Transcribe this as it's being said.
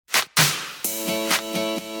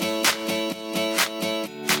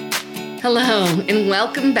Hello, and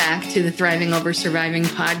welcome back to the Thriving Over Surviving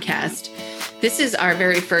podcast. This is our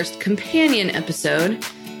very first companion episode.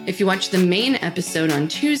 If you watch the main episode on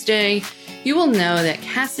Tuesday, you will know that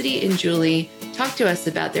Cassidy and Julie talked to us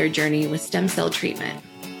about their journey with stem cell treatment.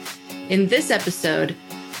 In this episode,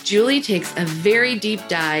 Julie takes a very deep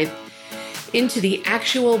dive into the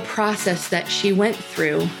actual process that she went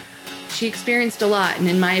through. She experienced a lot, and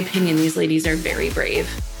in my opinion, these ladies are very brave.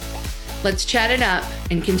 Let's chat it up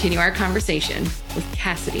and continue our conversation with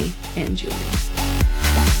Cassidy and Julie.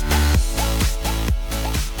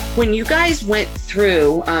 When you guys went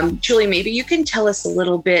through, Julie, maybe you can tell us a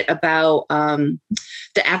little bit about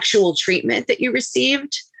the actual treatment that you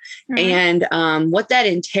received and what that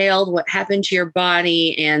entailed, what happened to your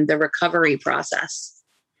body, and the recovery process.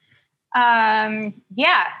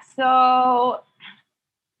 So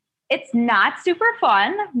it's not super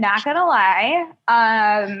fun, not gonna lie.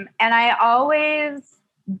 And I always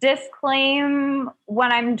disclaim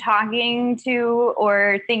when I'm talking to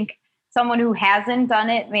or think someone who hasn't done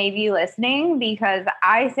it may be listening, because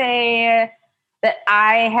I say that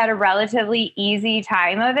I had a relatively easy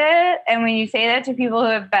time of it. And when you say that to people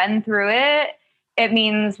who have been through it, it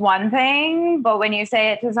means one thing. But when you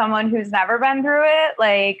say it to someone who's never been through it,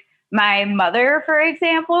 like my mother, for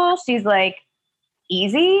example, she's like,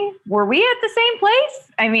 easy? Were we at the same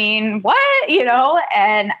place? I mean, what?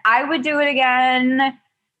 And I would do it again.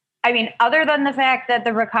 I mean, other than the fact that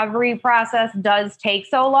the recovery process does take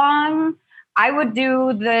so long, I would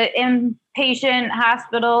do the inpatient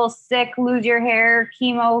hospital, sick, lose your hair,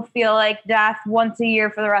 chemo, feel like death once a year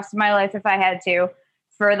for the rest of my life if I had to,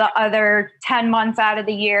 for the other 10 months out of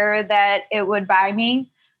the year that it would buy me.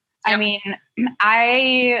 Yep. I mean,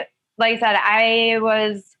 I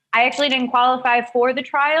actually didn't qualify for the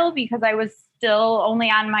trial because I was still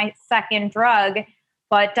only on my second drug,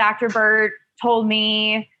 but Dr. Burt told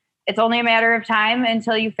me it's only a matter of time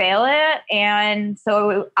until you fail it. And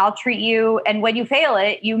so I'll treat you. And when you fail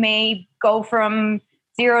it, you may go from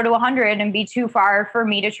 0 to 100 and be too far for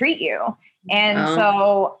me to treat you. And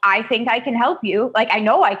so I think I can help you. Like, I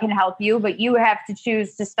know I can help you, but you have to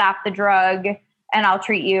choose to stop the drug and I'll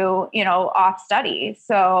treat you, off study.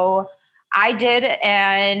 So I did.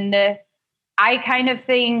 And I kind of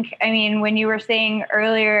think, when you were saying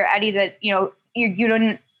earlier, Eddie, that, you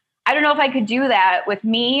didn't, I don't know if I could do that with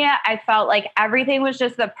me. I felt like everything was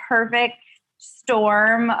just the perfect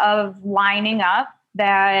storm of lining up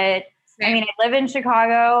that, I live in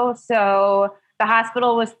Chicago, so the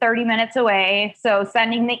hospital was 30 minutes away. So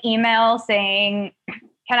sending the email saying,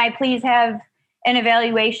 can I please have an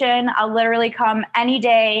evaluation? I'll literally come any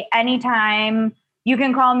day, anytime. You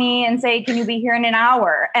can call me and say, can you be here in an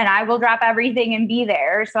hour? And I will drop everything and be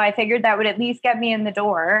there. So I figured that would at least get me in the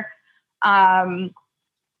door.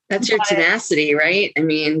 That's your tenacity, right?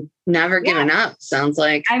 Never giving up, sounds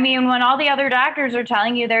like. When all the other doctors are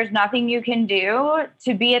telling you there's nothing you can do,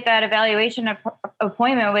 to be at that evaluation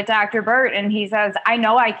appointment with Dr. Burt, and he says, I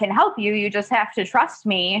know I can help you. You just have to trust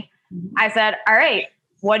me. Mm-hmm. I said, all right,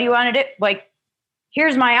 what do you want to do? Like,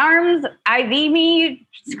 here's my arms, IV me,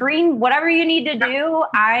 screen, whatever you need to do.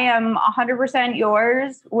 I am 100%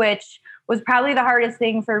 yours, which was probably the hardest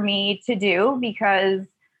thing for me to do because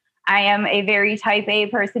I am a very type A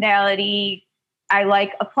personality. I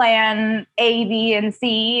like a plan A, B, and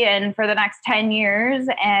C, and for the next 10 years.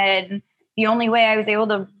 And the only way I was able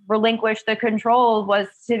to relinquish the control was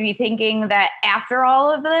to be thinking that after all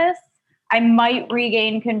of this, I might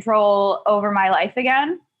regain control over my life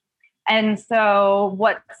again. And so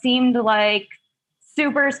what seemed like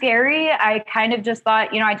super scary, I kind of just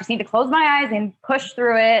thought, I just need to close my eyes and push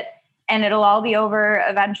through it and it'll all be over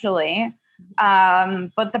eventually.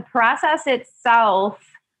 But the process itself,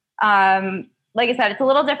 like I said, it's a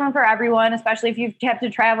little different for everyone, especially if you have to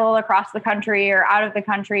travel across the country or out of the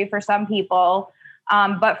country for some people.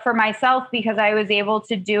 But for myself, because I was able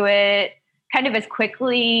to do it kind of as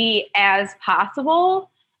quickly as possible,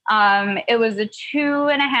 it was a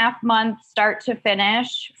 2.5 month start to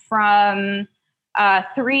finish from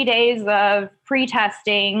 3 days of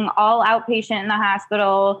pre-testing, all outpatient in the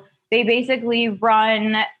hospital. They basically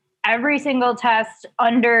run every single test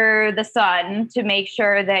under the sun to make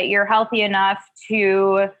sure that you're healthy enough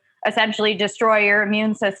to essentially destroy your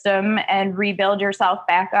immune system and rebuild yourself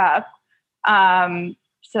back up.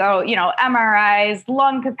 So, MRIs,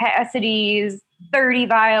 lung capacities, 30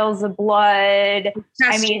 vials of blood.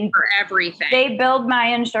 Testing for everything. They billed my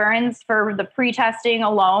insurance for the pre-testing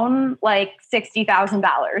alone, like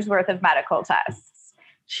 $60,000 worth of medical tests.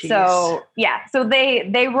 Jeez. So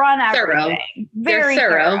they run everything. Very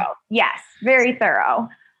thorough. Yes, very thorough.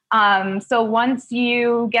 So once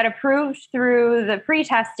you get approved through the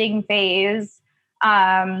pre-testing phase,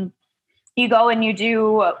 you go and you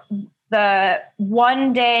do the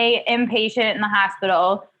 1 day inpatient in the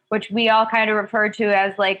hospital, which we all kind of refer to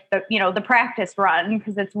as like the practice run,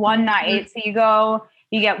 because it's one night. So you go,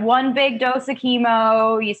 you get one big dose of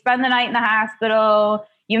chemo, you spend the night in the hospital,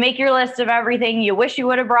 you make your list of everything you wish you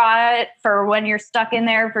would have brought for when you're stuck in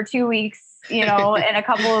there for 2 weeks, in a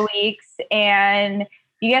couple of weeks. And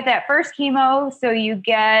you get that first chemo. So you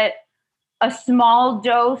get a small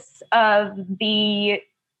dose of the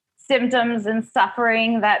symptoms and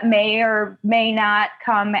suffering that may or may not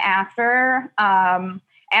come after.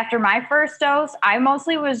 After my first dose, I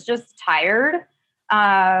mostly was just tired.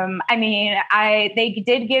 They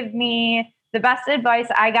did give me the best advice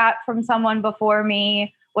I got from someone before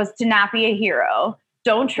me was to not be a hero.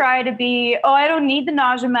 Don't try to be, I don't need the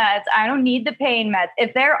nausea meds. I don't need the pain meds.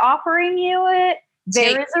 If they're offering you it,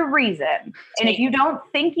 there is a reason. And if you don't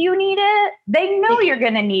think you need it, they know you're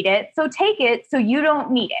going to need it. So take it so you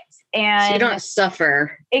don't need it. And so you don't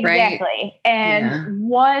suffer. Exactly. Right?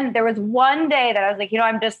 And there was one day that I was like,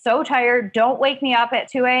 I'm just so tired. Don't wake me up at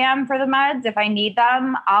 2 a.m. for the meds. If I need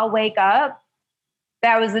them, I'll wake up.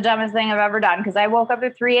 That was the dumbest thing I've ever done, because I woke up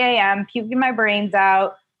at 3 a.m., puking my brains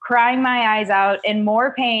out, crying my eyes out, in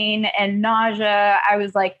more pain and nausea. I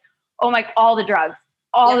was like, all the drugs.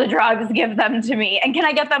 The drugs, give them to me. And can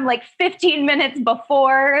I get them like 15 minutes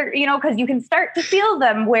before, because you can start to feel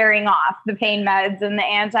them wearing off, the pain meds and the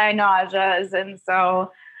anti-nauseas. And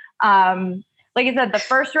so, like I said, the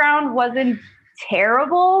first round wasn't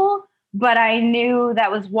terrible, but I knew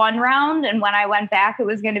that was one round. And when I went back, it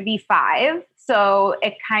was going to be 5. So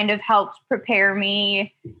it kind of helped prepare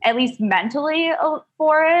me, at least mentally,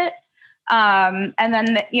 for it. And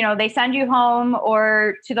then, they send you home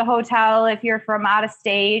or to the hotel if you're from out of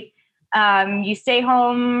state. You stay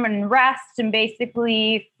home and rest. And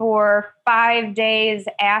basically for 5 days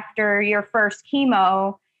after your first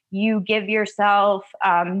chemo, you give yourself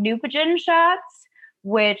Neupogen shots,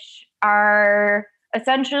 which are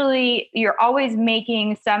essentially, you're always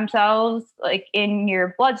making stem cells like in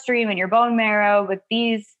your bloodstream and your bone marrow. But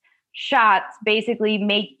these shots basically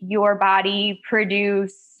make your body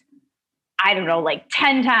produce, I don't know, like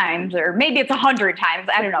 10 times, or maybe it's 100 times.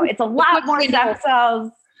 I don't know. It's a lot more stem cells.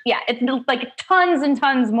 Yeah. It's like tons and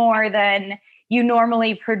tons more than you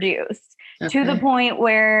normally produce, to the point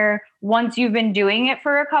where once you've been doing it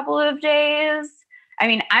for a couple of days,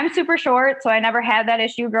 I'm super short, so I never had that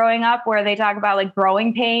issue growing up where they talk about like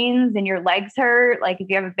growing pains and your legs hurt. Like if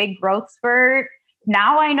you have a big growth spurt,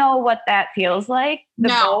 now I know what that feels like. The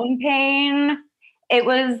bone pain, it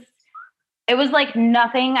was like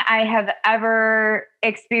nothing I have ever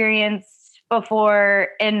experienced before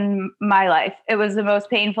in my life. It was the most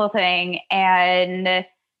painful thing. And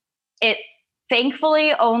it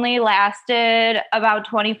thankfully only lasted about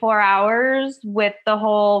 24 hours with the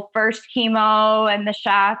whole first chemo and the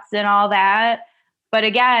shots and all that. But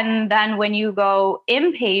again, then when you go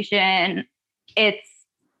inpatient, it's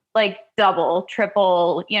like double,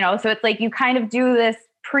 triple, so it's like you kind of do this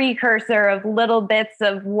precursor of little bits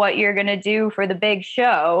of what you're going to do for the big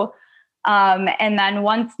show. And then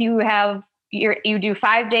once you have you do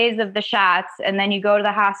 5 days of the shots, and then you go to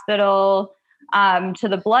the hospital, to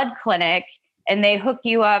the blood clinic, and they hook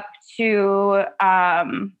you up to,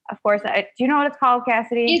 of course, do you know what it's called,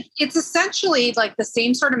 Cassidy? It's essentially like the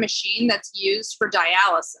same sort of machine that's used for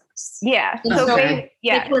dialysis. Yeah. So they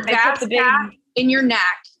put that in your neck.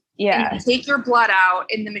 Yeah. And you take your blood out,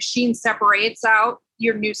 and the machine separates out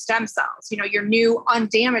your new stem cells, your new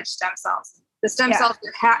undamaged stem cells, the stem cells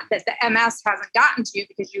that the MS hasn't gotten to you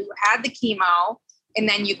because you had the chemo, and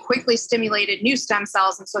then you quickly stimulated new stem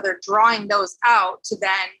cells. And so they're drawing those out to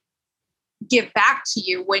then give back to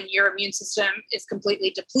you when your immune system is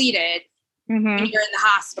completely depleted and you're in the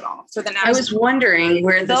hospital for the next. I was wondering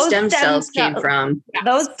where the stem cells came from. Yes.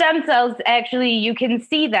 Those stem cells, actually, you can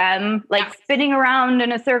see them like spinning around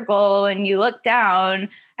in a circle, and you look down.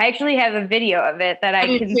 I actually have a video of it that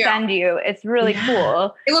I can send you. It's really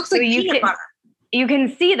cool. It looks like peanut butter. You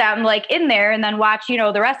can see them like in there, and then watch,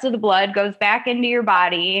 the rest of the blood goes back into your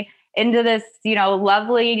body, into this,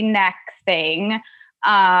 lovely neck thing.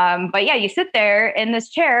 But yeah, you sit there in this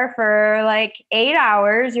chair for like 8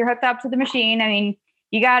 hours. You're hooked up to the machine.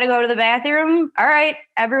 You got to go to the bathroom. All right,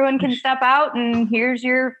 everyone can step out, and here's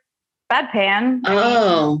your bedpan.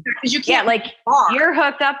 Oh, because you can't. You're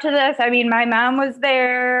hooked up to this. My mom was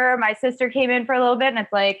there. My sister came in for a little bit, and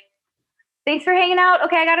it's like, thanks for hanging out.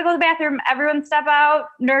 Okay, I got to go to the bathroom. Everyone step out.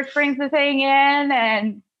 Nurse brings the thing in,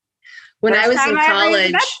 and when I was in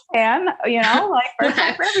college, first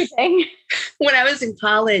time for everything. When I was in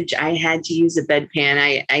college, I had to use a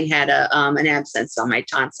bedpan. I had an abscess on my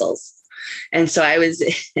tonsils. And so I was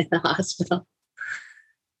in the hospital.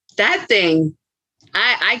 That thing,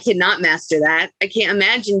 I cannot master that. I can't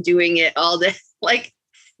imagine doing it all day. Like,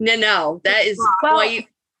 no, that is quite,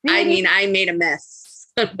 I mean, I made a mess.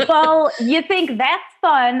 Well, you think that's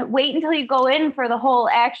fun. Wait until you go in for the whole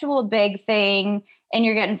actual big thing and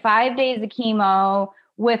you're getting 5 days of chemo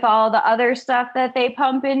with all the other stuff that they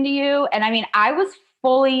pump into you. And I mean, I was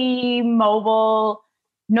fully mobile,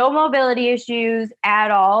 no mobility issues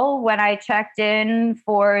at all when I checked in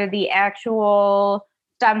for the actual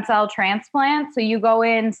stem cell transplant. So you go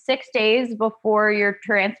in 6 days before your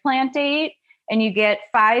transplant date and you get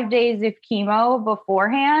 5 days of chemo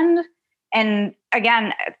beforehand. And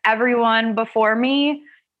again, everyone before me,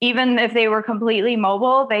 even if they were completely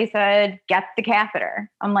mobile, they said, get the catheter.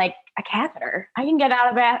 I'm like, a catheter? I can get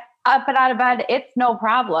up and out of bed. It's no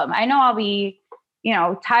problem. I know I'll be,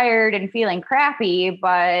 tired and feeling crappy,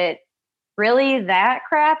 but really that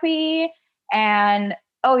crappy? And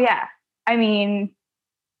oh yeah, I mean,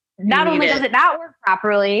 not only does it not work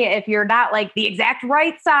properly, if you're not like the exact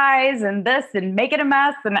right size and this and make it a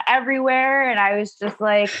mess and everywhere. And I was just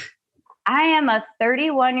like, I am a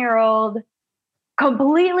 31-year-old,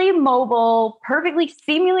 completely mobile, perfectly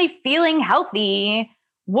seemingly feeling healthy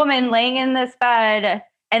woman laying in this bed,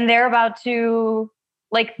 and they're about to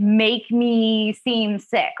like make me seem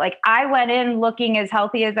sick. Like I went in looking as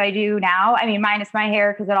healthy as I do now. I mean, minus my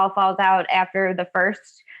hair because it all falls out after the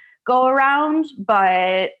first go around.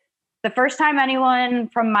 But the first time anyone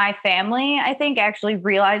from my family, I think, actually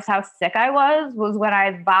realized how sick I was when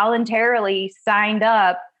I voluntarily signed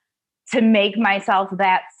up to make myself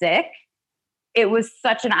that sick. It was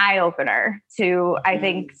such an eye opener to, I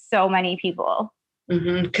think, so many people.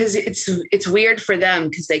 Because it's weird for them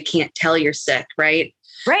because they can't tell you're sick, right?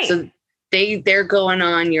 Right. So they're going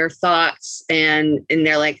on your thoughts and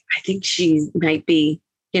they're like, I think she might be,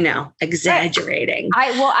 exaggerating.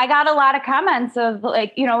 Right. I got a lot of comments of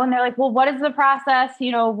like, when they're like, well, what is the process?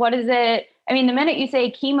 What is it? I mean, the minute you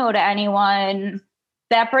say chemo to anyone,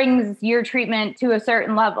 that brings your treatment to a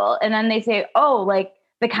certain level. And then they say, oh, like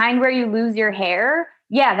the kind where you lose your hair.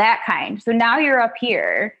 Yeah, that kind. So now you're up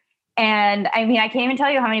here. And I mean, I can't even tell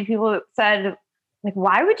you how many people said, like,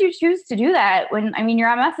 why would you choose to do that when, I mean,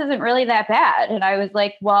 your MS isn't really that bad. And I was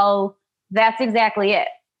like, well, that's exactly it.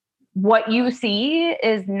 What you see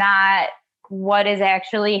is not what is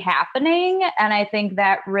actually happening. And I think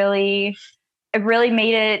that it really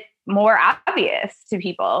made it more obvious to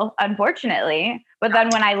people, unfortunately. But then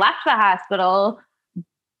when I left the hospital,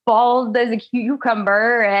 bald as a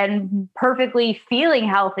cucumber and perfectly feeling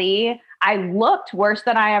healthy, I looked worse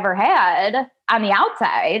than I ever had on the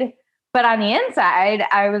outside. But on the inside,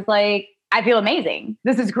 I was like, I feel amazing.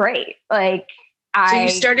 This is great. So you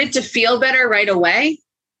started to feel better right away?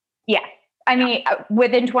 Yeah. I mean,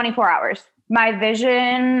 within 24 hours, my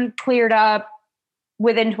vision cleared up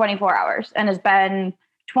within 24 hours and has been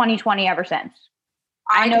 20/20 ever since.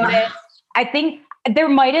 I noticed, I think there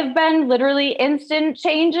might have been literally instant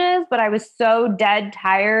changes, but I was so dead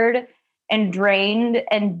tired and drained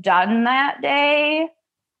and done that day.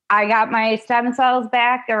 I got my stem cells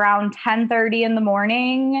back around 10:30 in the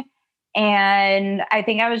morning. And I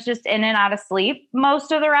think I was just in and out of sleep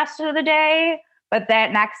most of the rest of the day. But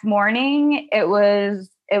that next morning, it was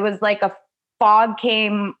like a fog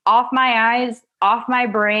came off my eyes, off my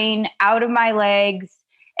brain, out of my legs.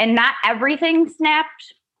 And not everything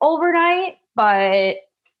snapped overnight, but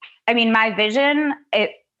I mean, my vision,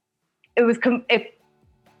 it was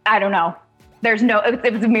I don't know.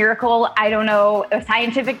 It was a miracle. I don't know, a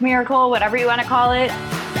scientific miracle, whatever you want to call it.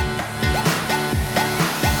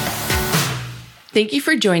 Thank you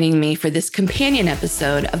for joining me for this companion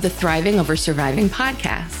episode of the Thriving Over Surviving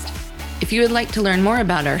podcast. If you would like to learn more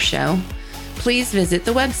about our show, please visit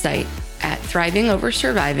the website at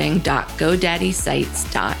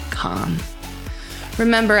thrivingoversurviving.godaddysite.com.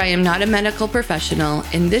 Remember, I am not a medical professional,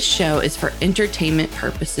 and this show is for entertainment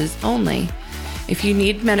purposes only. If you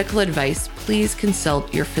need medical advice, please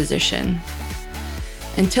consult your physician.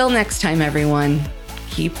 Until next time, everyone,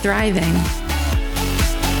 keep thriving.